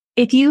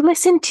If you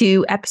listen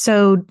to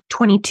episode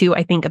 22,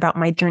 I think, about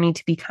my journey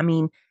to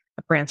becoming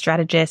a brand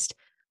strategist,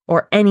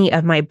 or any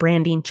of my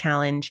branding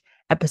challenge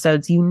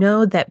episodes, you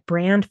know that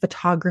brand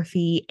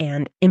photography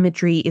and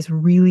imagery is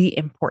really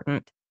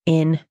important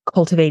in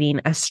cultivating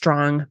a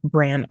strong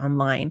brand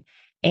online.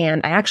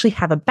 And I actually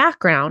have a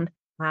background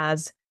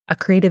as a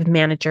creative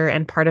manager,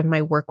 and part of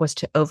my work was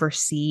to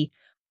oversee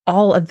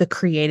all of the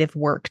creative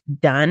work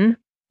done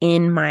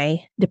in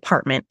my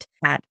department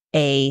at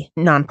a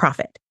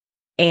nonprofit.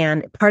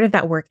 And part of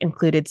that work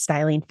included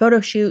styling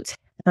photo shoots,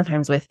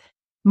 sometimes with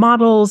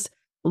models,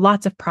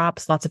 lots of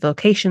props, lots of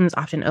locations,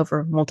 often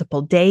over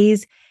multiple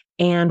days.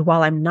 And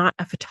while I'm not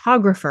a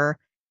photographer,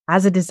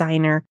 as a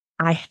designer,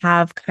 I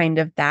have kind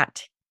of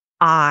that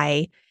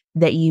eye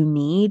that you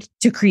need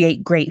to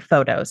create great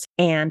photos.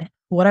 And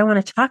what I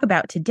want to talk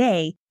about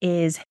today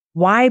is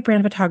why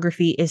brand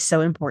photography is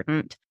so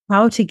important,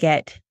 how to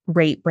get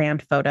great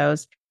brand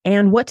photos,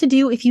 and what to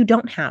do if you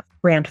don't have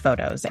brand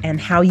photos,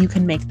 and how you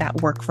can make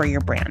that work for your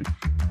brand.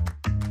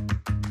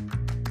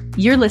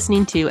 You're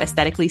listening to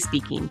Aesthetically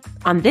Speaking.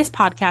 On this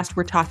podcast,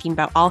 we're talking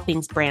about all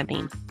things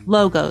branding,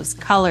 logos,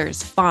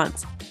 colors,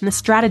 fonts, and the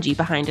strategy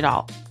behind it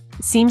all.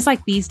 It seems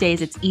like these days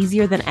it's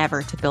easier than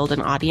ever to build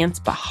an audience,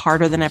 but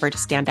harder than ever to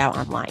stand out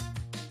online.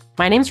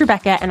 My name's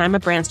Rebecca, and I'm a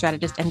brand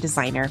strategist and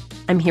designer.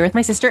 I'm here with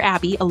my sister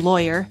Abby, a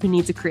lawyer who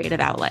needs a creative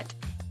outlet.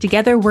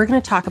 Together, we're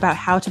going to talk about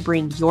how to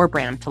bring your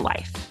brand to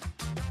life.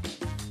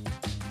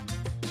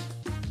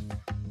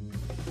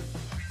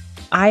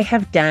 I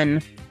have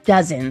done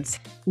dozens,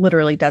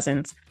 literally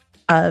dozens,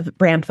 of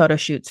brand photo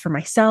shoots for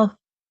myself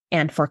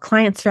and for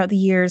clients throughout the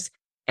years.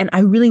 And I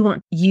really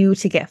want you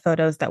to get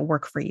photos that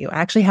work for you. I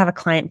actually have a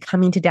client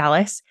coming to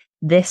Dallas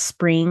this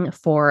spring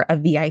for a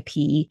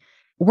VIP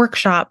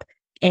workshop,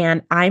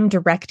 and I'm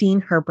directing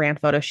her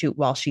brand photo shoot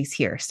while she's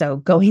here. So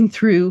going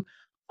through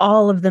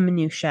all of the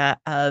minutia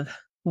of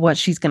what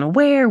she's going to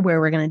wear,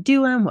 where we're going to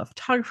do them, what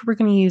photographer we're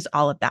going to use,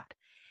 all of that.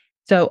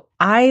 So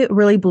I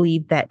really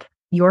believe that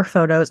your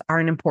photos are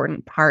an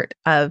important part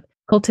of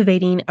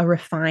cultivating a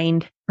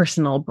refined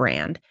personal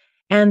brand.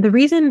 And the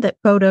reason that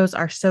photos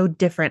are so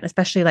different,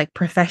 especially like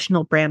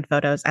professional brand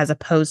photos, as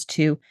opposed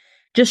to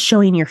just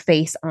showing your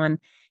face on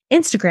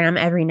Instagram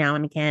every now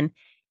and again,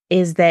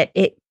 is that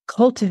it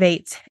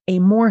cultivates a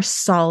more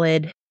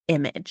solid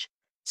image.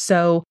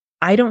 So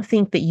I don't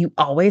think that you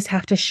always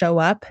have to show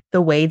up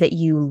the way that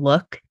you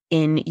look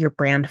in your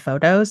brand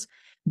photos.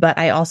 But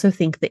I also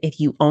think that if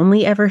you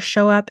only ever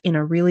show up in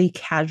a really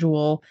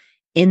casual,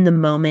 in the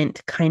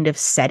moment kind of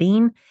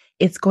setting,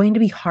 it's going to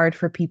be hard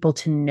for people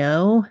to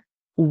know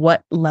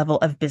what level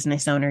of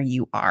business owner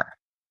you are.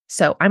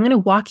 So I'm going to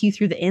walk you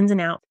through the ins and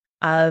outs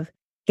of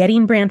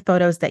getting brand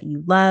photos that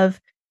you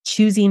love,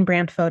 choosing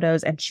brand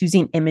photos, and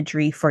choosing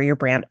imagery for your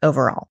brand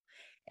overall.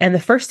 And the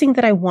first thing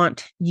that I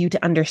want you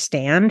to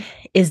understand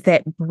is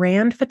that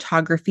brand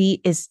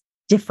photography is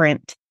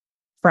different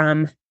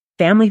from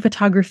family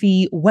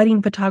photography,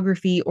 wedding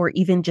photography, or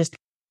even just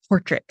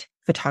portrait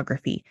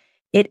photography.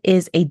 It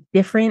is a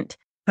different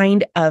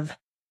kind of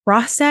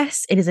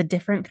process. It is a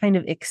different kind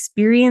of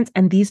experience.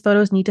 And these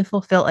photos need to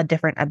fulfill a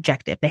different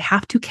objective. They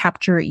have to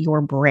capture your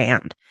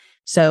brand.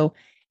 So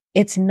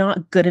it's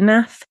not good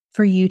enough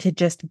for you to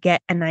just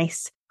get a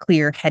nice,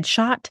 clear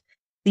headshot.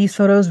 These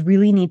photos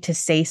really need to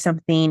say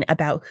something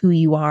about who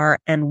you are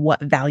and what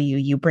value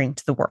you bring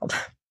to the world.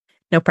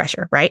 No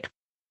pressure, right?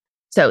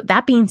 So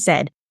that being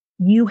said,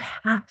 you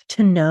have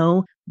to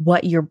know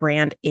what your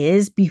brand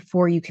is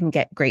before you can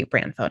get great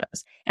brand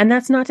photos. And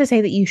that's not to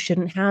say that you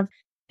shouldn't have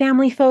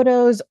family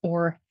photos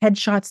or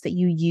headshots that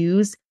you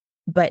use,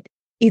 but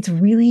it's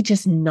really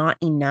just not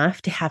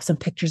enough to have some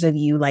pictures of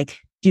you like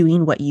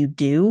doing what you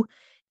do.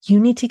 You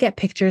need to get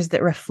pictures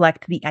that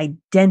reflect the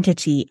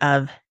identity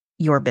of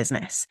your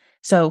business.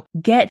 So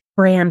get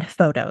brand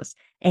photos.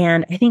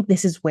 And I think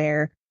this is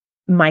where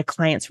my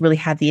clients really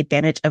have the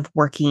advantage of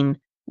working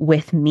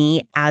with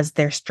me as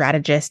their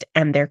strategist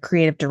and their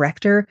creative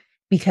director,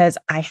 because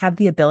I have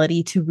the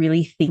ability to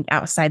really think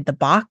outside the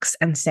box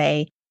and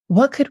say,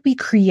 what could we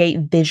create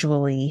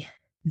visually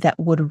that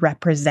would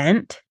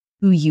represent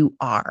who you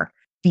are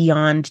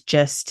beyond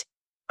just,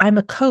 I'm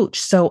a coach,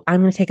 so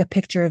I'm going to take a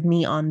picture of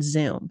me on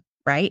Zoom,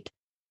 right?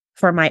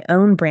 For my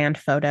own brand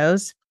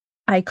photos,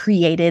 I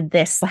created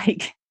this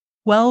like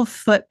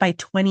 12-foot by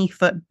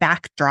 20-foot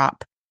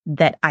backdrop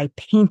that I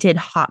painted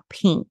hot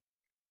pink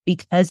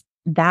because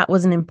that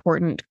was an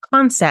important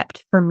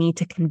concept for me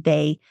to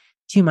convey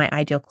to my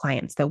ideal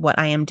clients, that what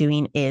I am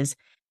doing is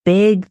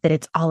big, that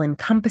it's all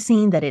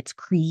encompassing, that it's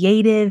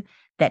creative,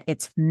 that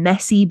it's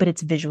messy, but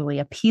it's visually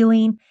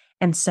appealing.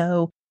 And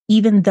so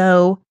even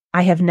though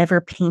I have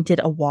never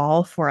painted a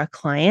wall for a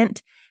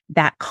client,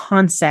 that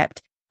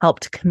concept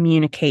helped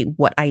communicate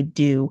what I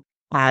do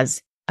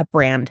as a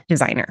brand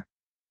designer.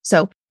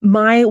 So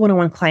my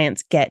one-on-one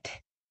clients get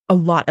a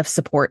lot of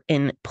support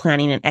in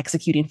planning and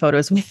executing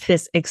photos with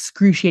this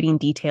excruciating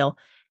detail,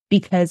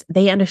 because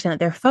they understand that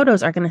their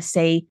photos are going to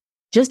say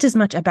just as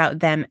much about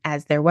them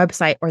as their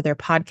website or their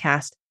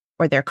podcast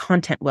or their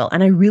content will.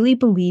 And I really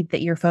believe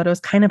that your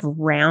photos kind of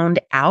round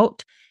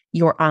out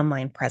your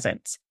online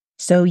presence.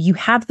 So you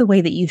have the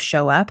way that you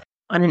show up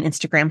on an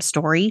Instagram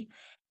story,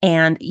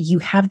 and you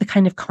have the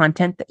kind of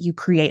content that you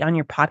create on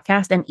your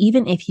podcast. And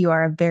even if you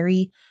are a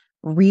very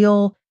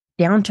real,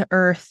 down to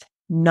earth,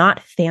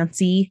 not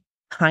fancy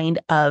kind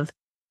of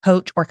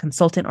coach or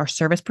consultant or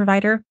service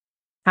provider,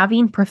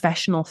 having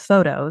professional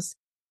photos,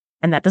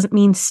 and that doesn't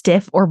mean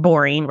stiff or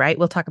boring, right?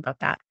 We'll talk about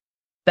that.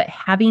 But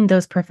having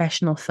those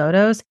professional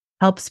photos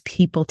helps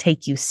people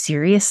take you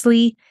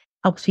seriously,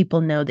 helps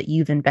people know that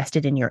you've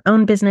invested in your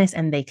own business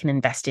and they can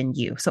invest in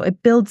you. So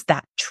it builds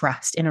that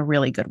trust in a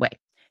really good way.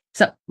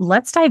 So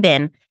let's dive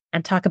in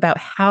and talk about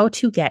how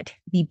to get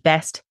the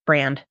best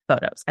brand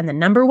photos. And the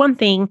number one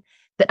thing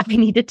that I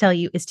need to tell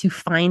you is to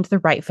find the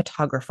right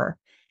photographer.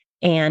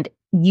 And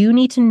you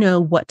need to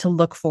know what to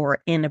look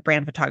for in a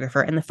brand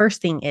photographer. And the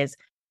first thing is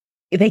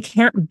they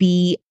can't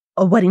be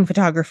a wedding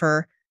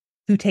photographer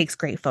who takes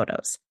great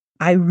photos.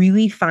 I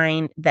really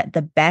find that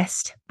the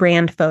best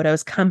brand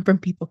photos come from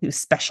people who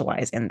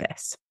specialize in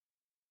this.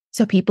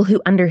 So people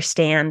who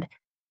understand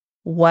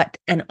what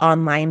an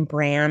online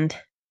brand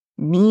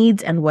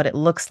needs and what it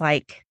looks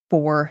like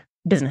for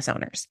business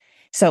owners.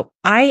 So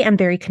I am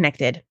very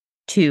connected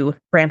to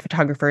brand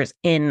photographers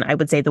in, I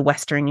would say, the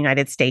Western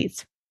United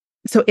States.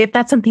 So if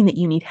that's something that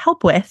you need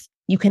help with,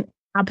 you can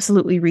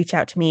absolutely reach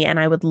out to me, and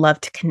I would love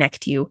to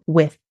connect you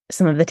with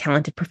some of the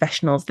talented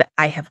professionals that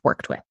I have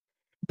worked with.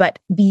 But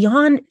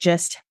beyond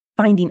just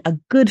finding a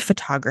good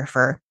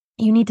photographer,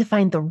 you need to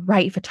find the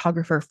right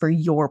photographer for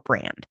your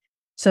brand.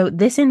 So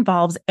this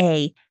involves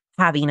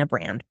having a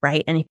brand,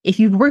 right? And if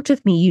you've worked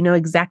with me, you know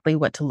exactly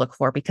what to look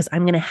for, because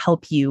I'm going to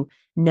help you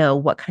know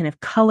what kind of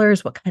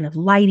colors, what kind of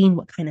lighting,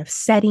 what kind of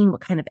setting,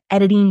 what kind of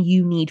editing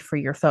you need for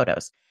your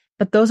photos.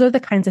 But those are the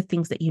kinds of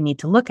things that you need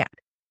to look at.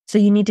 So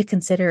you need to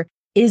consider,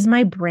 is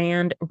my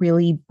brand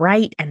really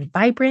bright and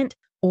vibrant,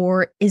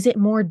 or is it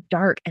more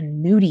dark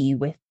and moody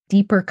with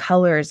deeper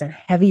colors and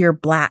heavier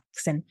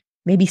blacks and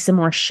maybe some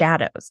more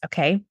shadows?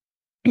 Okay.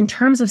 In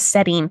terms of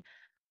setting,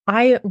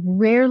 I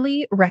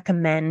rarely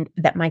recommend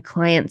that my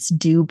clients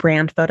do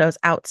brand photos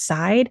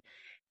outside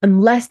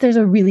unless there's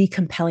a really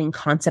compelling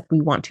concept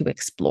we want to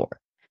explore.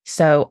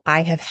 So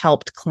I have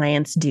helped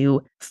clients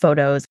do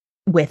photos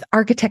with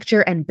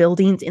architecture and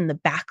buildings in the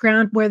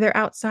background where they're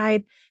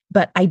outside,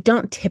 but I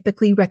don't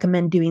typically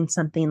recommend doing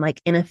something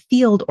like in a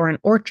field or an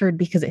orchard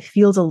because it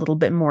feels a little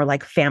bit more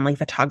like family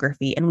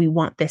photography, and we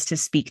want this to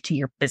speak to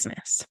your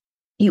business.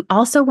 You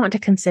also want to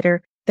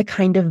consider the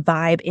kind of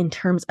vibe in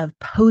terms of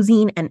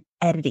posing and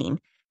editing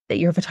that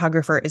your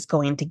photographer is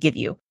going to give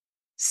you.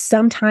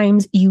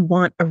 Sometimes you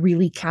want a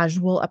really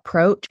casual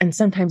approach, and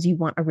sometimes you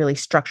want a really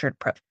structured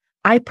approach.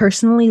 I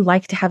personally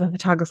like to have a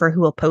photographer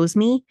who will pose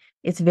me.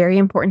 It's very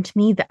important to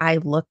me that I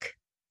look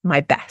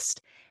my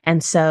best.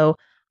 And so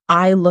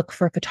I look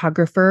for a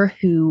photographer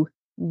who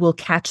will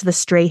catch the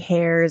stray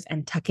hairs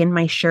and tuck in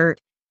my shirt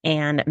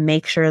and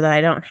make sure that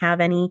I don't have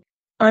any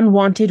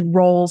unwanted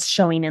rolls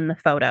showing in the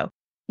photo.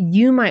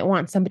 You might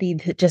want somebody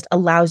that just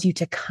allows you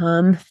to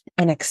come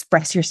and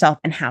express yourself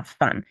and have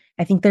fun.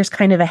 I think there's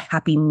kind of a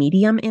happy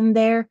medium in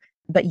there,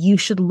 but you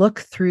should look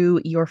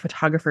through your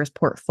photographer's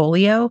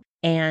portfolio.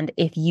 And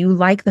if you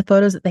like the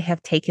photos that they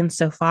have taken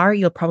so far,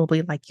 you'll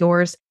probably like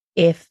yours.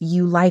 If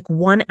you like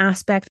one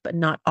aspect, but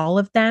not all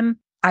of them,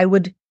 I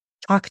would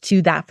talk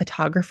to that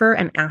photographer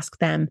and ask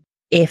them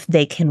if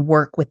they can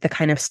work with the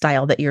kind of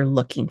style that you're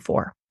looking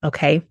for.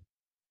 Okay.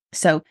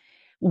 So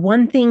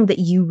one thing that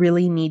you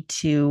really need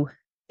to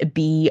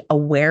be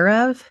aware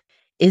of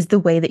is the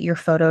way that your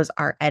photos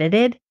are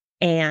edited.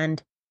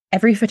 And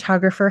every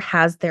photographer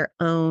has their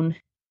own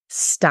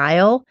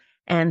style,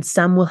 and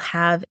some will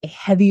have a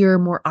heavier,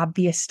 more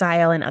obvious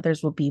style, and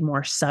others will be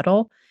more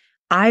subtle.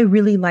 I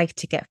really like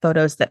to get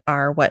photos that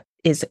are what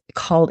is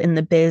called in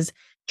the biz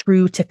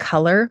true to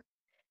color,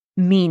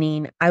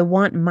 meaning I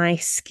want my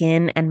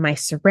skin and my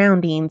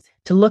surroundings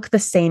to look the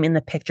same in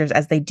the pictures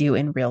as they do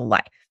in real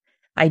life.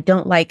 I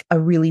don't like a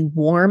really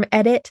warm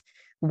edit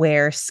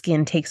where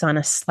skin takes on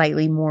a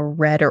slightly more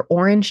red or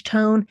orange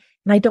tone.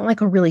 And I don't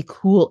like a really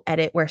cool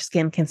edit where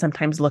skin can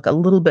sometimes look a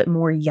little bit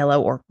more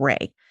yellow or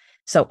gray.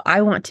 So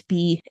I want to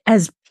be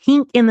as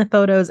pink in the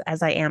photos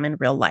as I am in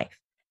real life.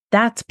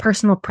 That's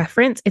personal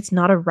preference. It's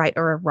not a right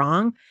or a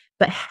wrong,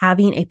 but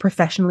having a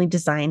professionally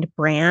designed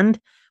brand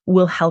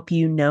will help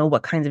you know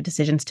what kinds of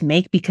decisions to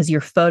make, because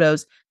your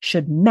photos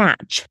should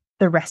match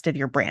the rest of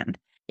your brand.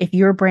 If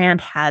your brand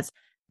has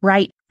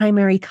bright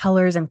primary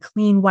colors and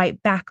clean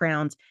white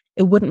backgrounds,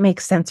 it wouldn't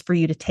make sense for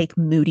you to take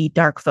moody,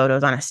 dark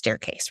photos on a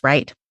staircase,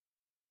 right?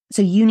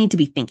 So you need to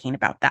be thinking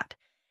about that.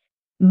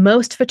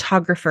 Most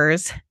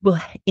photographers will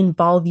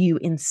involve you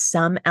in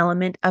some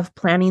element of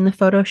planning the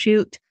photo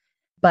shoot,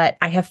 but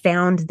I have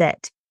found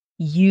that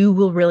you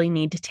will really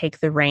need to take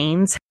the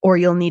reins, or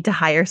you'll need to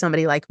hire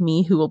somebody like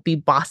me who will be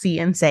bossy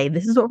and say,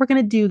 this is what we're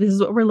going to do. This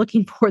is what we're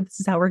looking for. This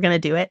is how we're going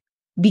to do it,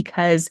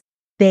 because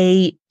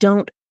they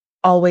don't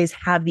always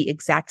have the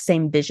exact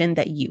same vision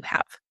that you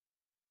have.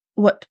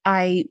 What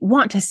I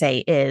want to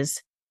say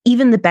is,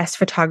 even the best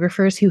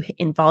photographers who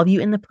involve you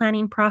in the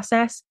planning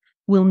process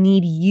will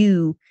need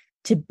you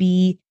to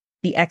be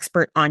the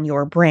expert on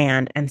your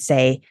brand and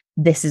say,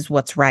 this is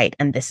what's right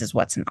and this is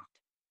what's not.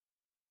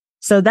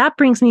 So that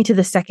brings me to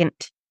the second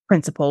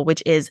principle,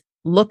 which is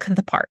look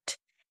the part.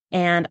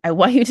 And I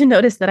want you to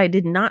notice that I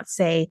did not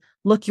say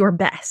look your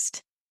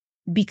best,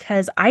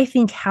 because I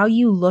think how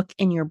you look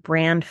in your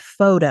brand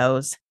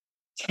photos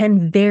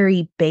can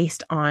vary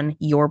based on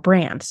your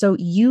brand. So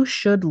you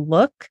should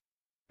look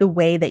the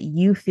way that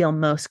you feel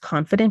most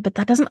confident, but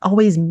that doesn't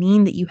always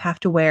mean that you have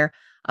to wear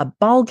a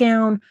ball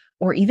gown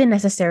or even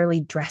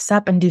necessarily dress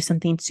up and do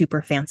something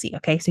super fancy.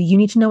 Okay. So you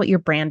need to know what your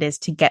brand is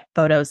to get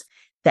photos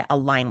that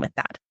align with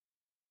that.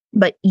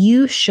 But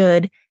you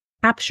should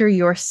capture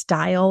your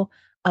style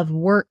of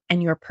work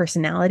and your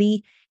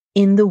personality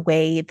in the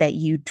way that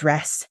you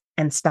dress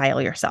and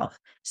style yourself.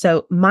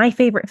 So my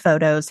favorite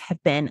photos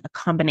have been a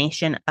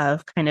combination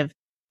of kind of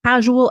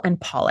casual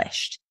and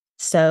polished.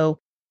 So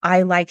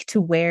I like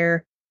to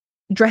wear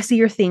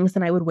dressier things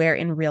than I would wear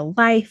in real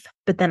life,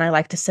 but then I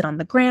like to sit on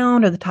the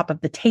ground or the top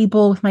of the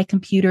table with my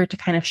computer to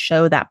kind of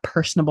show that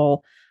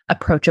personable,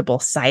 approachable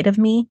side of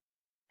me.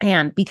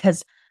 And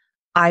because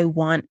I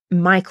want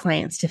my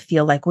clients to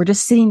feel like we're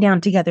just sitting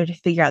down together to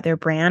figure out their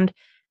brand,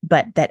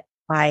 but that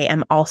I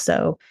am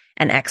also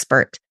an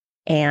expert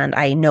and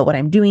I know what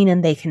I'm doing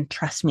and they can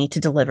trust me to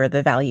deliver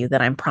the value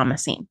that I'm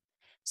promising.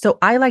 So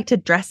I like to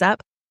dress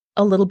up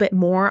a little bit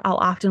more. I'll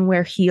often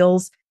wear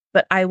heels,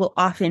 but I will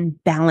often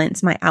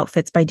balance my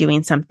outfits by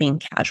doing something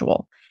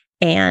casual.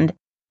 And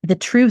the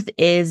truth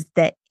is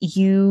that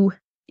you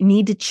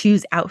need to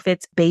choose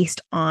outfits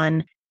based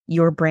on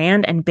your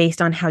brand and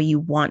based on how you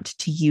want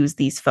to use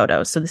these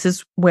photos. So this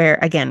is where,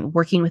 again,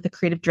 working with a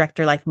creative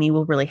director like me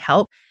will really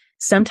help.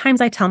 Sometimes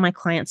I tell my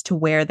clients to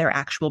wear their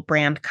actual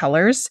brand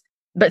colors,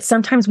 but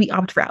sometimes we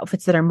opt for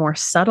outfits that are more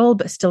subtle,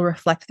 but still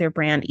reflect their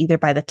brand either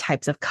by the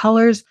types of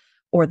colors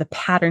or the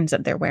patterns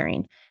that they're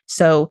wearing.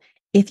 So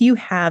if you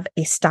have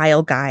a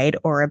style guide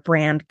or a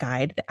brand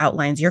guide that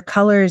outlines your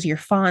colors, your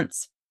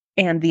fonts,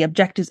 and the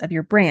objectives of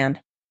your brand,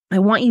 I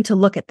want you to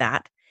look at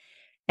that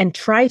and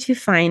try to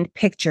find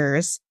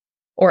pictures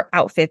or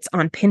outfits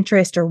on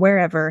Pinterest or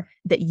wherever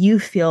that you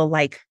feel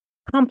like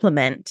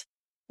complement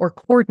or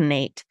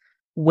coordinate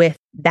with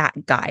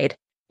that guide.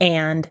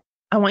 And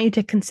I want you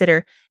to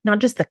consider not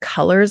just the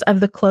colors of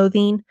the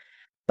clothing,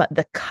 but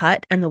the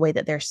cut and the way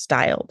that they're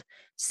styled.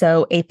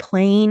 So a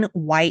plain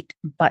white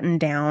button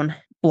down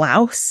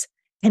blouse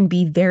can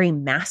be very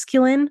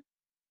masculine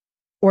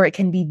or it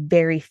can be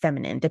very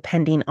feminine,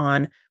 depending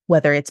on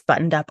whether it's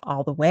buttoned up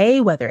all the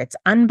way, whether it's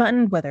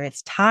unbuttoned, whether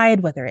it's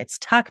tied, whether it's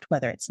tucked,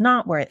 whether it's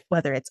not,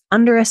 whether it's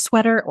under a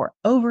sweater or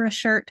over a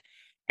shirt.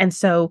 And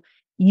so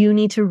you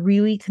need to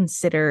really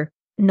consider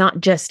not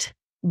just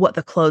what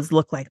the clothes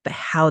look like, but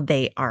how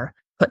they are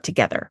put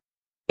together.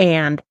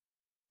 And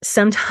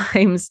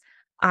sometimes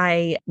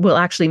I will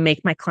actually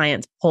make my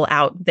clients pull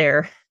out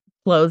their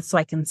clothes so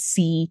I can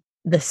see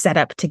the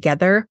setup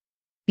together,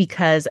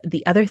 because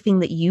the other thing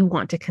that you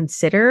want to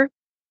consider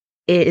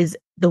is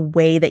the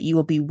way that you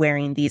will be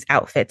wearing these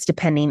outfits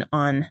depending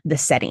on the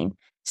setting.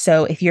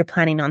 So if you're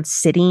planning on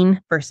sitting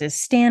versus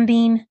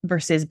standing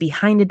versus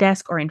behind a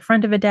desk or in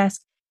front of a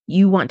desk,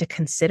 you want to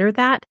consider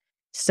that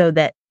so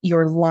that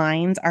your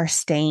lines are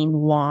staying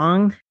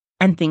long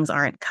and things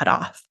aren't cut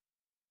off.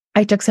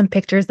 I took some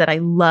pictures that I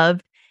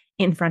loved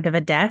in front of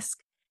a desk,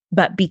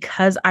 but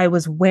because I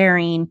was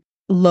wearing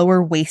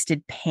lower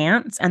waisted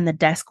pants and the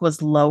desk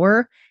was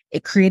lower,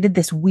 it created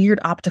this weird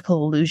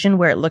optical illusion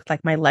where it looked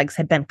like my legs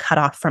had been cut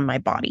off from my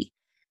body.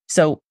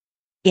 So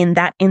in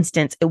that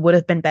instance, it would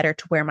have been better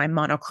to wear my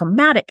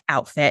monochromatic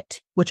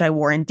outfit, which I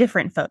wore in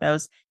different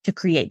photos, to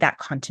create that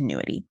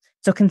continuity.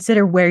 So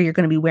consider where you're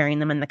going to be wearing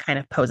them and the kind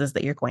of poses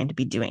that you're going to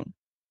be doing.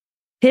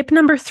 Tip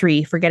number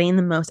 3 for getting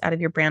the most out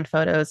of your brand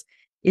photos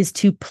is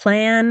to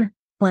plan,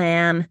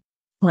 plan,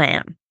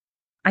 plan.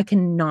 I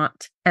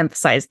cannot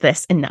emphasize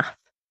this enough.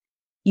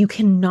 You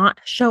cannot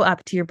show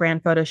up to your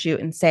brand photo shoot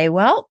and say,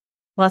 well,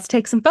 let's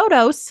take some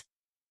photos,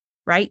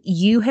 right?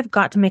 You have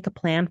got to make a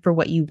plan for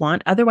what you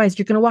want. Otherwise,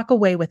 you're going to walk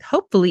away with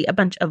hopefully a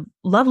bunch of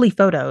lovely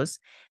photos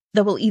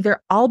that will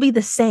either all be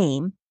the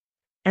same,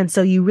 and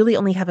so you really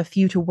only have a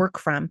few to work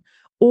from,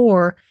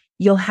 or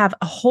you'll have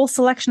a whole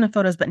selection of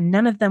photos, but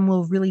none of them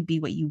will really be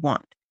what you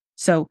want.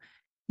 So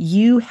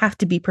you have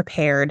to be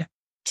prepared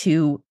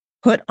to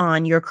put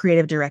on your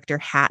creative director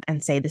hat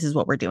and say, this is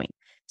what we're doing.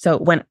 So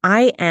when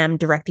I am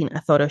directing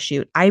a photo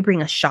shoot, I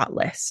bring a shot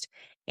list,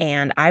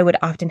 and I would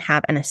often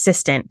have an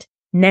assistant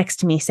next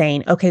to me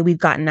saying, okay, we've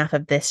got enough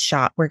of this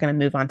shot. We're going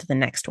to move on to the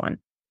next one.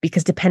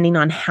 Because depending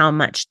on how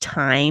much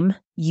time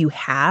you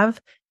have,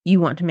 you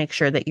want to make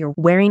sure that you're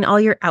wearing all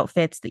your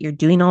outfits, that you're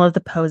doing all of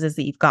the poses,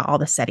 that you've got all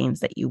the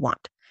settings that you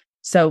want.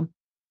 So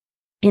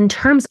in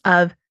terms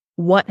of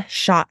what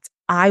shots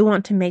I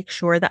want to make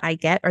sure that I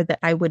get or that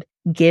I would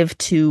give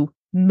to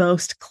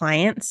most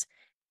clients,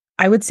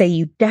 I would say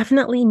you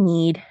definitely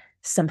need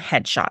some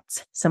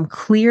headshots, some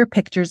clear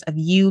pictures of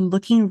you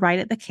looking right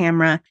at the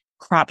camera,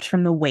 cropped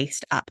from the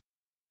waist up.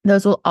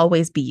 Those will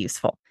always be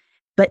useful.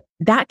 But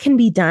that can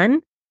be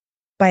done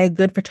by a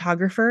good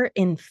photographer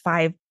in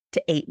 5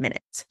 to 8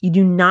 minutes. You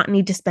do not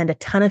need to spend a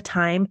ton of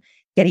time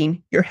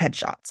getting your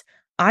headshots.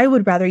 I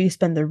would rather you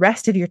spend the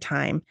rest of your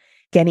time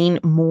getting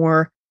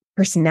more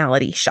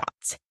personality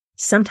shots.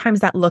 Sometimes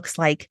that looks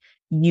like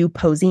you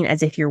posing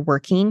as if you're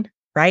working,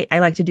 right? I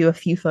like to do a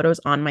few photos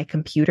on my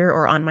computer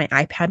or on my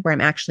iPad where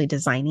I'm actually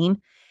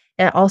designing.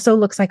 It also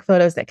looks like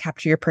photos that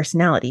capture your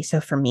personality. So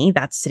for me,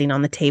 that's sitting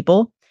on the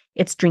table.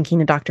 It's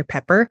drinking a Dr.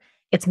 Pepper.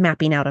 It's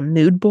mapping out a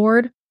mood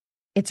board.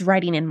 It's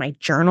writing in my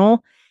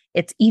journal.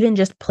 It's even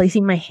just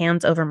placing my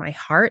hands over my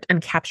heart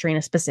and capturing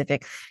a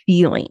specific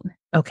feeling.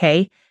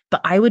 Okay.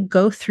 But I would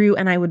go through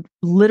and I would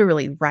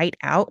literally write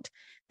out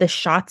the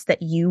shots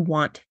that you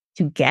want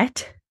to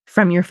get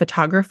from your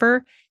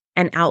photographer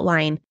and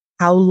outline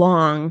how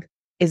long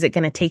is it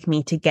going to take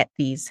me to get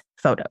these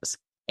photos.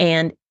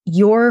 And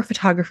your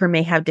photographer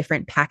may have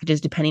different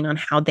packages depending on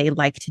how they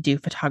like to do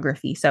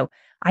photography. So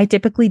I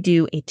typically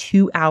do a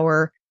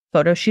 2-hour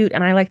photo shoot,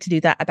 and I like to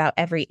do that about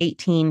every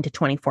 18 to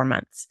 24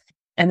 months.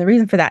 And the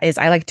reason for that is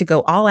I like to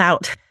go all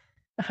out.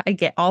 I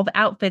get all the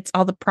outfits,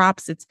 all the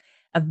props. It's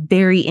a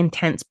very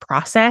intense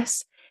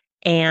process.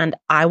 And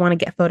I want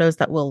to get photos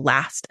that will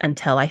last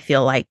until I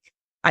feel like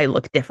I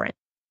look different.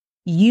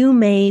 You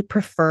may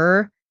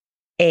prefer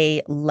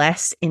a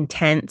less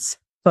intense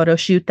photo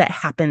shoot that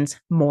happens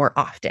more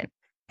often.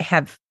 I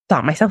have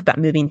thought myself about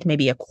moving to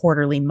maybe a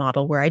quarterly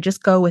model where I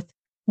just go with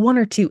 1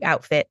 or 2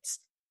 outfits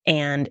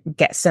and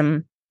get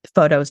some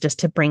photos just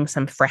to bring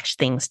some fresh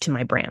things to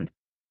my brand.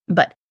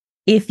 But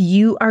if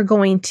you are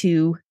going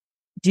to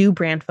do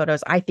brand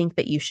photos, I think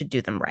that you should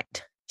do them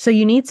right. So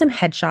you need some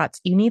headshots,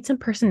 you need some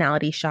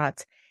personality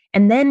shots,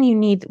 and then you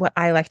need what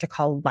I like to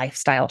call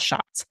lifestyle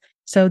shots.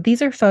 So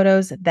these are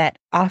photos that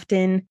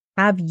often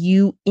have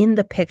you in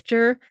the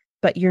picture,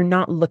 but you're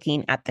not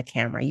looking at the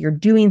camera. You're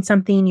doing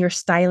something, you're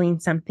styling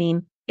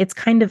something. It's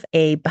kind of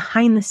a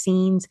behind the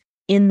scenes,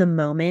 in the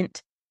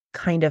moment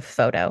kind of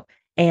photo.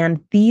 And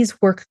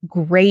these work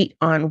great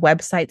on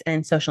websites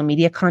and social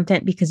media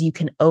content because you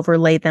can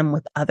overlay them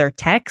with other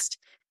text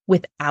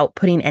without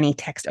putting any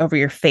text over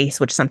your face,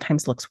 which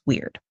sometimes looks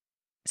weird.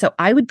 So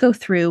I would go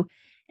through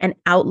and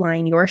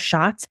outline your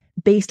shots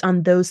based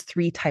on those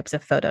 3 types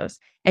of photos.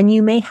 And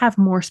you may have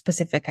more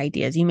specific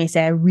ideas. You may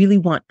say, I really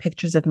want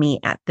pictures of me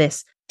at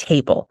this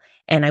table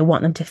and I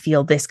want them to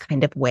feel this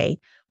kind of way.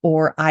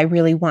 Or I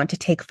really want to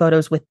take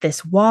photos with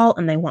this wall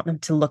and I want them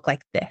to look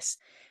like this.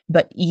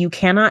 But you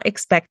cannot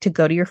expect to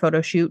go to your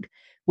photo shoot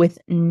with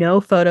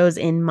no photos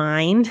in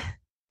mind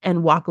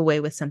and walk away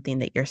with something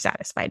that you're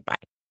satisfied by.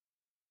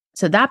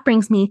 So that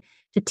brings me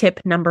to tip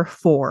number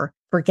 4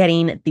 for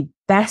getting the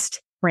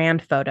best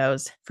brand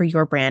photos for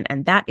your brand.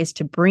 And that is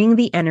to bring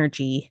the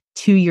energy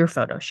to your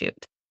photo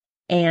shoot.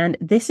 And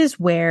this is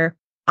where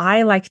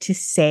I like to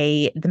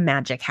say the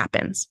magic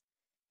happens,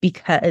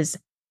 because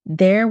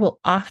there will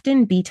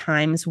often be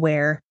times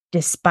where,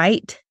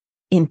 despite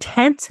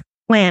intense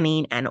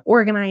planning and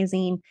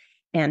organizing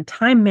and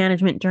time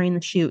management during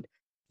the shoot,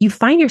 you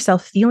find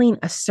yourself feeling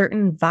a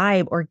certain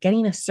vibe or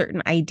getting a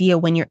certain idea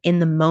when you're in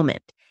the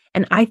moment.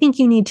 And I think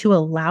you need to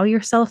allow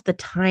yourself the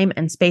time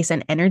and space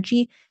and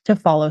energy to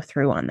follow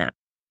through on that.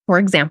 For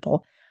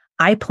example,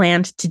 I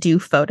planned to do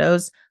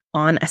photos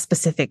on a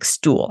specific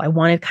stool. I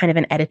wanted kind of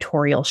an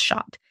editorial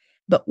shot.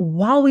 But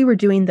while we were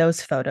doing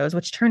those photos,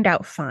 which turned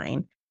out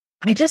fine,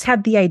 I just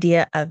had the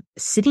idea of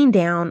sitting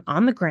down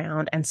on the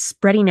ground and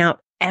spreading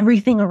out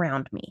everything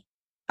around me.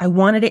 I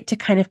wanted it to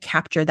kind of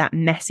capture that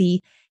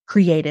messy,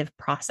 creative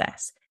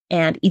process.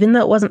 And even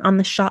though it wasn't on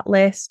the shot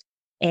list,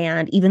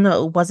 and even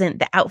though it wasn't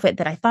the outfit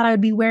that I thought I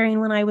would be wearing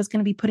when I was going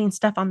to be putting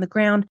stuff on the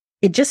ground,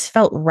 it just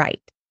felt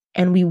right.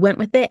 And we went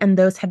with it. And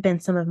those have been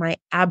some of my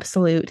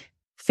absolute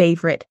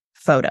favorite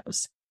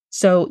photos.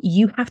 So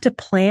you have to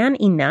plan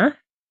enough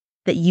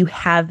that you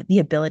have the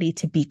ability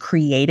to be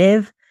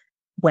creative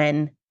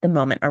when the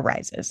moment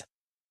arises.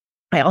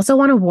 I also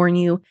want to warn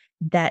you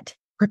that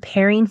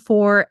preparing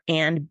for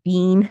and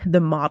being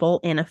the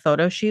model in a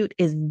photo shoot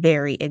is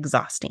very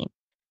exhausting.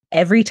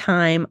 Every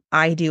time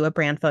I do a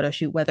brand photo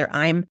shoot, whether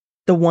I'm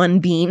the one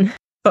being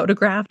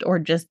photographed or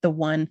just the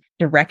one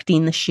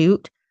directing the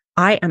shoot,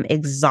 I am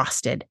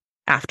exhausted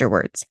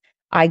afterwards.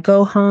 I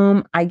go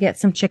home, I get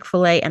some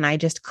Chick-fil-A, and I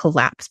just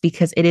collapse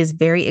because it is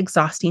very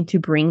exhausting to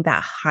bring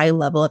that high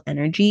level of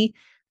energy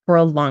for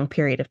a long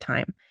period of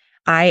time.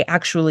 I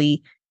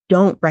actually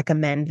don't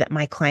recommend that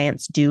my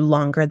clients do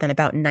longer than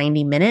about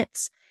 90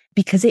 minutes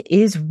because it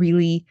is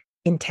really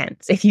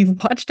intense. If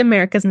you've watched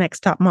America's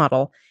Next Top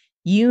Model,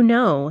 you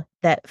know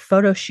that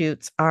photo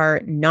shoots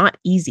are not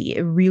easy.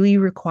 It really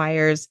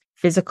requires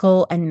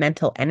physical and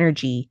mental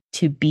energy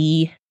to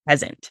be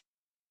present.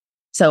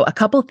 So a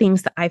couple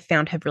things that I've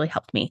found have really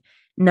helped me.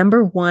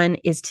 Number 1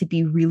 is to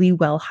be really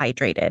well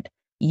hydrated.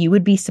 You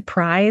would be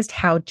surprised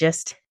how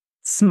just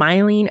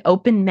smiling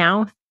open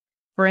mouth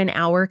for an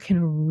hour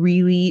can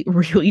really,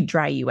 really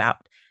dry you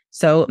out.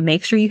 So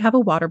make sure you have a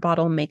water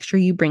bottle. Make sure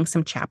you bring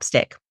some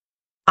chapstick.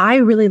 I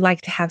really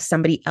like to have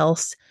somebody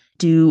else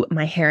do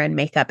my hair and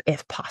makeup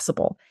if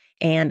possible.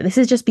 And this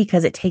is just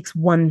because it takes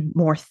one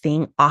more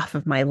thing off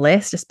of my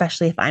list,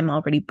 especially if I'm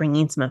already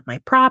bringing some of my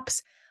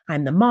props.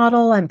 I'm the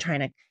model, I'm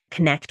trying to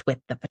connect with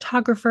the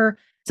photographer.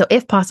 So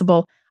if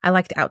possible, I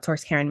like to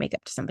outsource hair and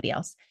makeup to somebody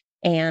else.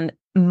 And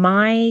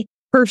my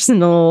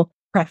personal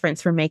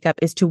preference for makeup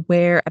is to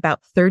wear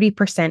about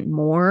 30%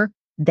 more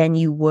than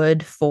you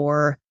would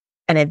for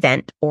an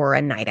event or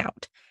a night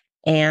out.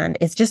 And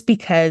it's just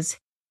because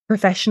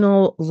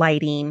professional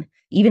lighting,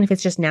 even if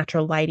it's just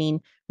natural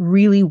lighting,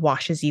 really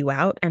washes you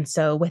out. And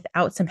so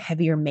without some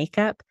heavier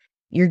makeup,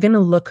 you're going to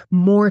look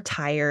more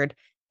tired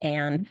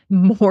and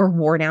more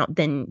worn out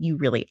than you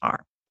really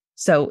are.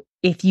 So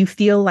if you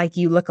feel like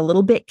you look a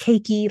little bit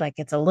cakey, like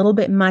it's a little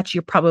bit much,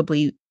 you're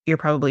probably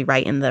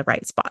right in the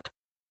right spot.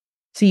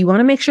 So you want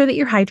to make sure that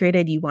you're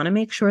hydrated. You want to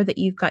make sure that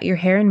you've got your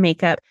hair and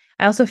makeup.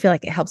 I also feel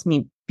like it helps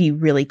me be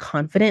really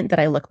confident that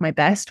I look my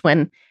best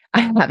when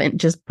I haven't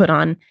just put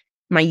on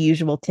my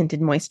usual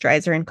tinted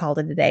moisturizer and called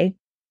it a day.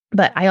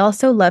 But I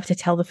also love to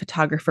tell the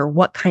photographer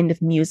what kind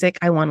of music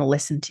I want to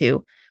listen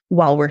to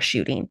while we're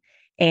shooting.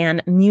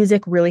 And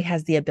music really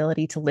has the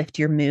ability to lift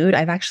your mood.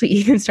 I've actually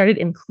even started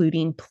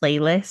including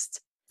playlists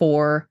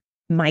for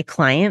my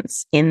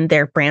clients in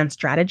their brand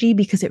strategy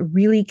because it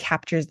really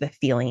captures the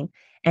feeling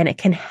and it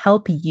can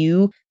help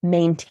you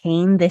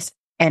maintain this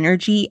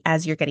energy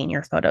as you're getting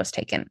your photos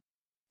taken.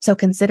 So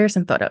consider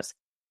some photos.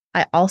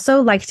 I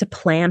also like to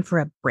plan for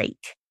a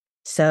break.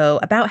 So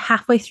about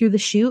halfway through the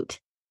shoot,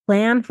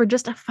 plan for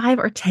just a 5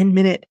 or 10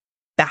 minute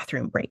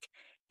bathroom break.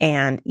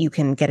 And you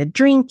can get a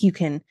drink, you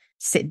can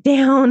sit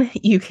down,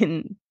 you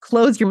can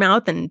close your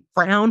mouth and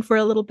frown for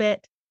a little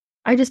bit.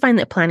 I just find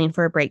that planning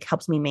for a break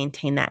helps me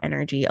maintain that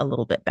energy a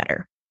little bit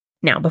better.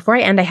 Now, before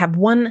I end, I have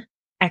one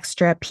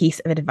extra piece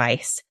of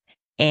advice,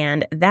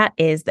 and that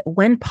is that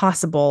when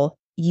possible,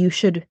 you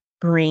should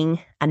bring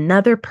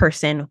another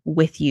person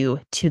with you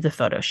to the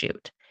photo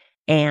shoot.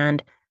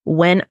 And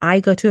when I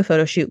go to a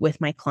photo shoot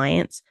with my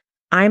clients,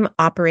 I'm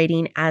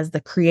operating as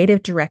the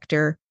creative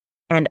director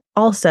and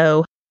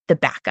also the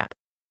backup.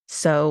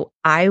 So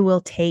I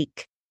will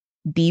take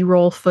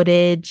B-roll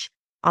footage.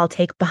 I'll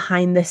take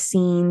behind the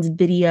scenes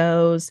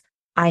videos.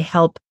 I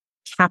help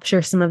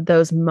capture some of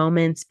those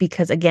moments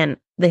because, again,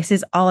 this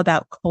is all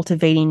about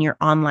cultivating your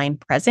online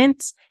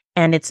presence.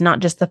 And it's not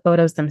just the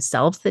photos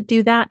themselves that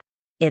do that.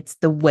 It's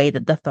the way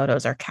that the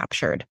photos are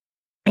captured.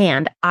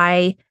 And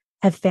I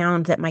have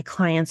found that my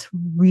clients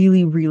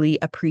really, really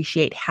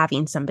appreciate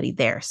having somebody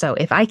there. So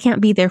if I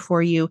can't be there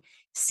for you,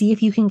 see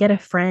if you can get a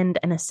friend,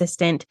 an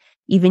assistant,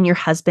 even your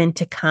husband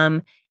to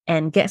come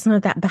and get some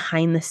of that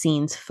behind the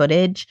scenes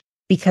footage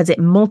because it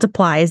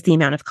multiplies the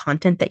amount of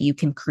content that you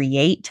can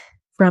create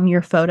from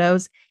your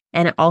photos.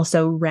 And it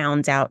also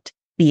rounds out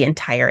the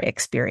entire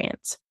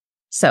experience.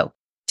 So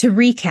to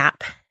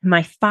recap,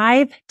 my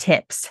 5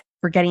 tips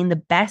for getting the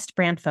best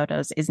brand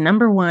photos is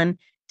number 1,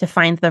 to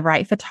find the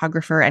right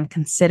photographer and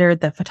consider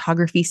the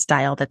photography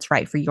style that's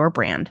right for your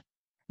brand.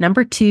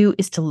 Number 2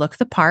 is to look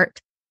the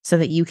part so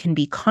that you can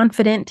be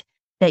confident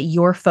that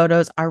your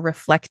photos are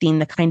reflecting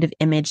the kind of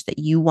image that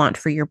you want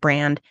for your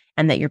brand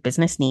and that your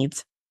business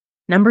needs.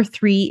 Number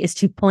 3 is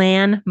to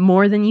plan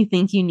more than you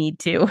think you need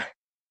to.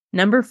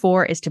 Number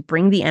 4 is to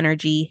bring the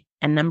energy.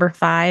 And number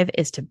 5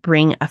 is to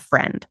bring a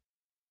friend.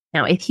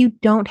 Now, if you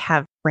don't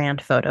have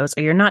brand photos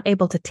or you're not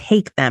able to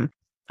take them,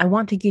 I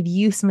want to give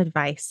you some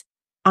advice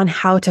on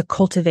how to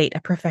cultivate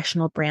a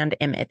professional brand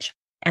image.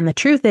 And the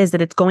truth is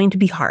that it's going to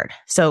be hard.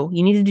 So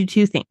you need to do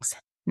 2 things.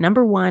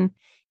 Number 1,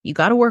 you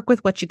got to work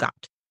with what you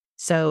got.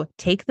 So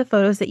take the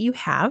photos that you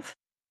have,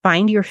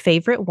 find your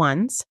favorite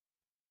ones,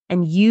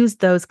 and use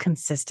those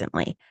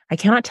consistently. I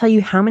cannot tell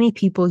you how many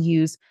people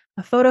use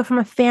a photo from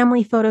a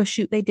family photo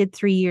shoot they did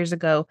 3 years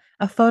ago,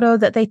 a photo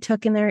that they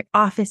took in their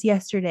office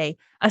yesterday,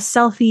 a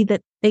selfie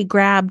that they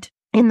grabbed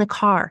in the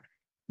car.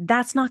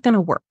 That's not going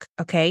to work,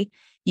 okay?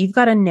 You've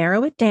got to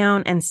narrow it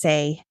down and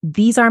say,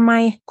 these are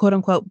my quote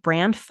unquote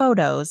brand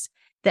photos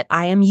that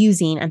I am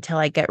using until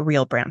I get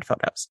real brand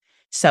photos.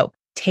 So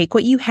take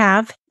what you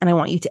have and I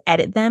want you to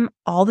edit them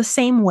all the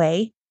same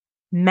way,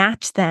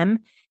 match them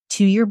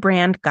to your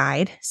brand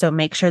guide. So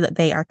make sure that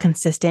they are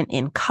consistent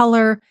in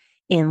color,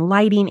 in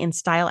lighting, in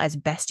style as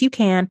best you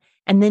can,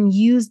 and then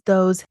use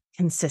those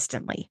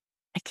consistently.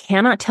 I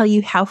cannot tell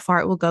you how far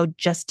it will go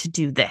just to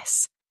do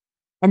this.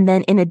 And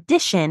then in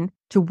addition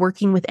to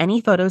working with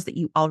any photos that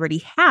you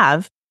already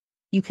have,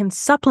 you can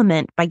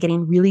supplement by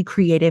getting really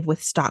creative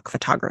with stock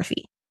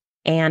photography.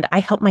 And I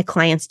help my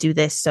clients do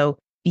this. So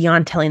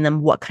beyond telling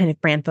them what kind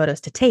of brand photos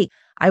to take,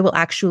 I will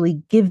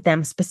actually give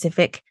them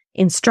specific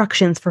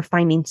instructions for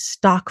finding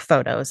stock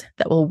photos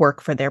that will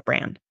work for their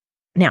brand.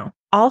 Now,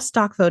 all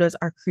stock photos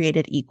are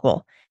created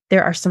equal.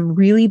 There are some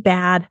really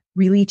bad,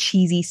 really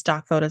cheesy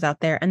stock photos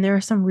out there, and there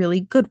are some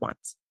really good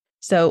ones.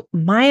 So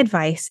my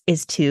advice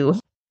is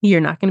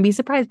you're not going to be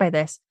surprised by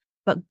this,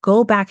 but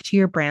go back to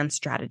your brand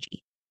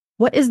strategy.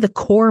 What is the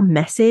core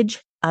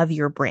message of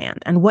your brand?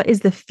 And what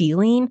is the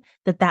feeling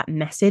that that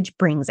message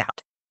brings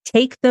out?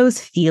 Take those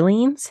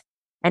feelings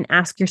and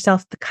ask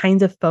yourself the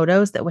kinds of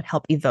photos that would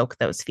help evoke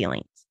those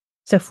feelings.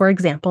 So for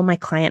example, my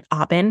client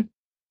Aubin,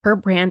 her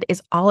brand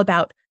is all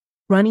about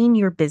running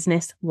your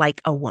business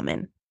like a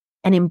woman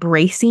and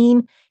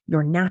embracing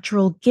your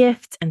natural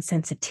gifts and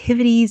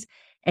sensitivities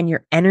and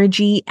your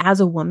energy as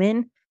a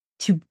woman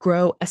to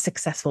grow a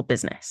successful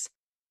business.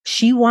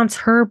 She wants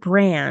her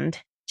brand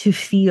to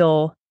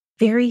feel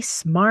very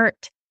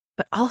smart,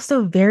 but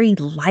also very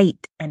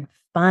light and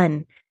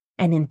fun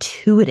and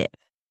intuitive.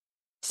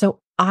 So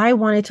I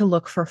wanted to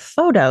look for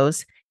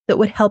photos that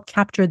would help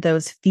capture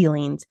those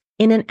feelings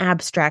in an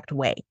abstract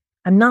way.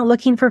 I'm not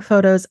looking for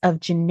photos of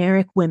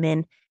generic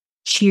women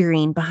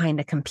cheering behind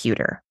a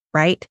computer,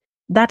 right?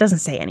 That doesn't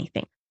say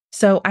anything.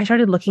 So I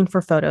started looking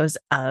for photos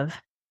of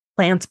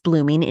plants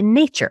blooming in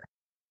nature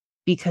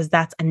because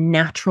that's a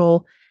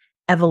natural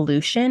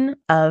evolution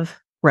of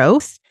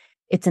growth.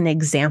 It's an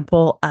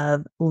example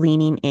of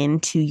leaning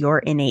into your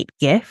innate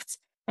gifts,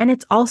 and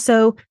it's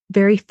also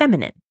very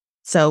feminine.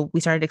 So we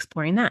started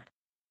exploring that.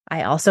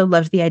 I also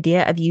loved the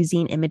idea of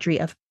using imagery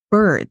of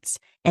birds,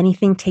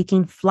 anything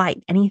taking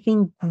flight,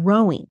 anything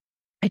growing.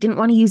 I didn't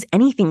want to use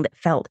anything that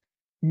felt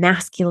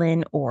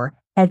masculine or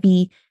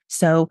heavy.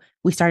 So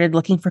we started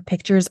looking for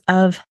pictures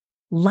of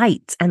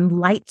lights and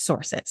light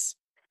sources.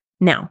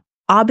 Now,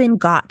 Aubin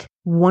got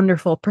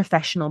wonderful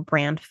professional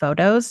brand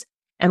photos,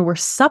 and we're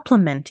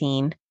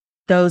supplementing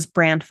those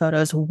brand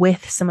photos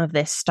with some of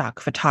this stock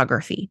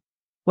photography.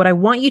 What I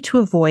want you to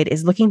avoid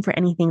is looking for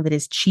anything that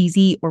is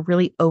cheesy or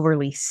really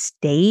overly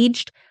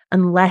staged,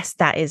 unless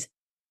that is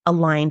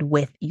aligned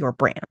with your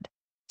brand.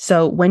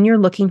 So when you're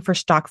looking for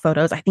stock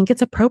photos, I think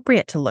it's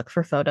appropriate to look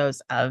for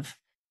photos of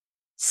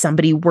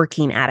somebody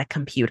working at a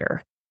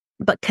computer,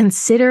 but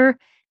consider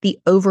the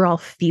overall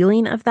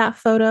feeling of that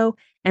photo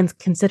and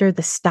consider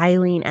the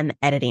styling and the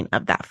editing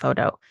of that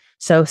photo.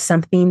 So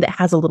something that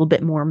has a little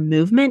bit more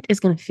movement is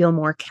going to feel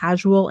more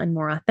casual and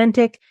more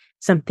authentic.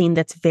 Something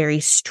that's very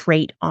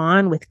straight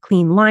on with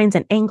clean lines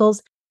and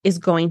angles is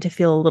going to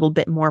feel a little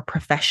bit more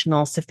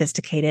professional,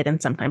 sophisticated,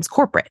 and sometimes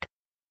corporate.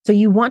 So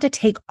you want to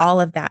take all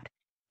of that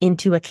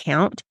into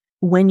account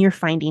when you're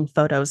finding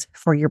photos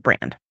for your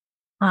brand.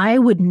 I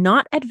would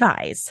not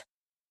advise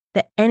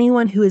that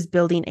anyone who is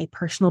building a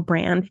personal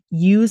brand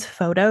use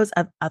photos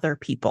of other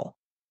people.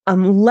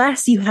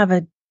 Unless you have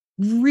a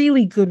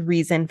really good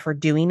reason for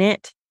doing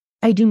it,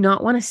 I do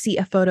not want to see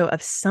a photo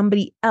of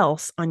somebody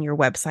else on your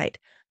website.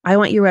 I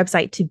want your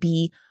website to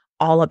be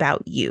all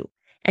about you.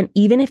 And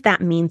even if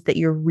that means that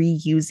you're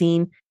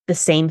reusing the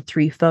same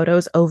 3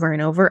 photos over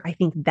and over, I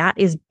think that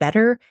is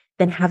better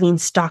than having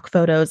stock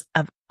photos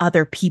of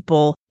other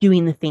people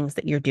doing the things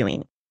that you're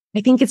doing. I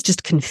think it's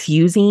just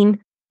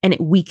confusing and it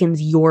weakens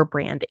your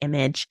brand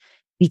image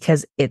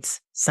because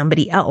it's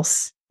somebody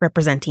else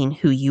representing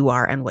who you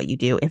are and what you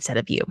do instead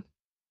of you.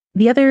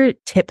 The other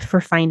tip for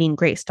finding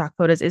great stock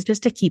photos is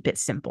just to keep it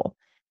simple.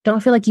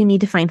 Don't feel like you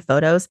need to find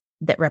photos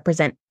that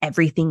represent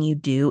everything you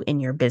do in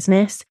your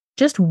business.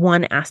 Just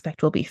one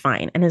aspect will be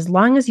fine. And as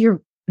long as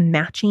you're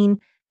matching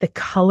the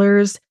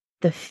colors,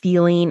 the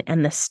feeling,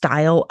 and the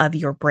style of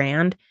your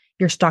brand,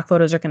 your stock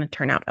photos are going to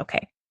turn out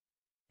okay.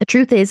 The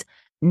truth is,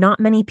 not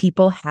many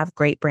people have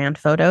great brand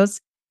photos,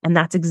 and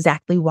that's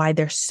exactly why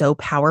they're so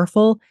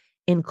powerful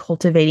in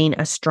cultivating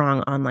a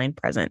strong online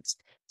presence.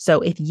 So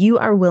if you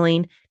are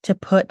willing to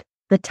put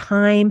the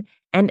time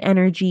and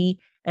energy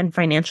and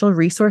financial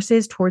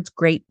resources towards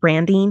great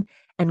branding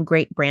and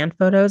great brand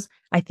photos,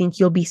 I think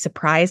you'll be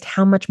surprised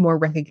how much more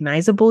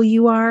recognizable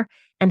you are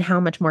and how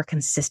much more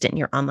consistent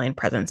your online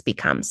presence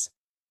becomes.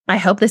 I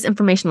hope this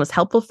information was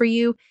helpful for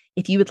you.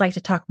 If you would like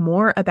to talk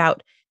more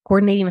about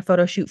coordinating a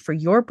photo shoot for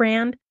your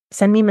brand,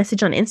 send me a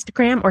message on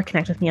Instagram or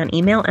connect with me on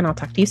email, and I'll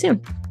talk to you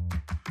soon.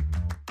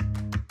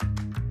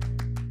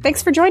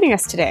 Thanks for joining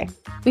us today.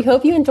 We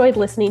hope you enjoyed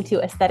listening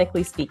to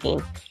Aesthetically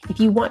Speaking. If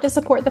you want to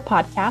support the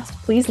podcast,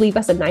 please leave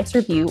us a nice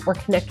review or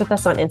connect with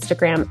us on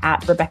Instagram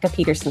at Rebecca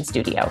Peterson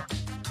Studio.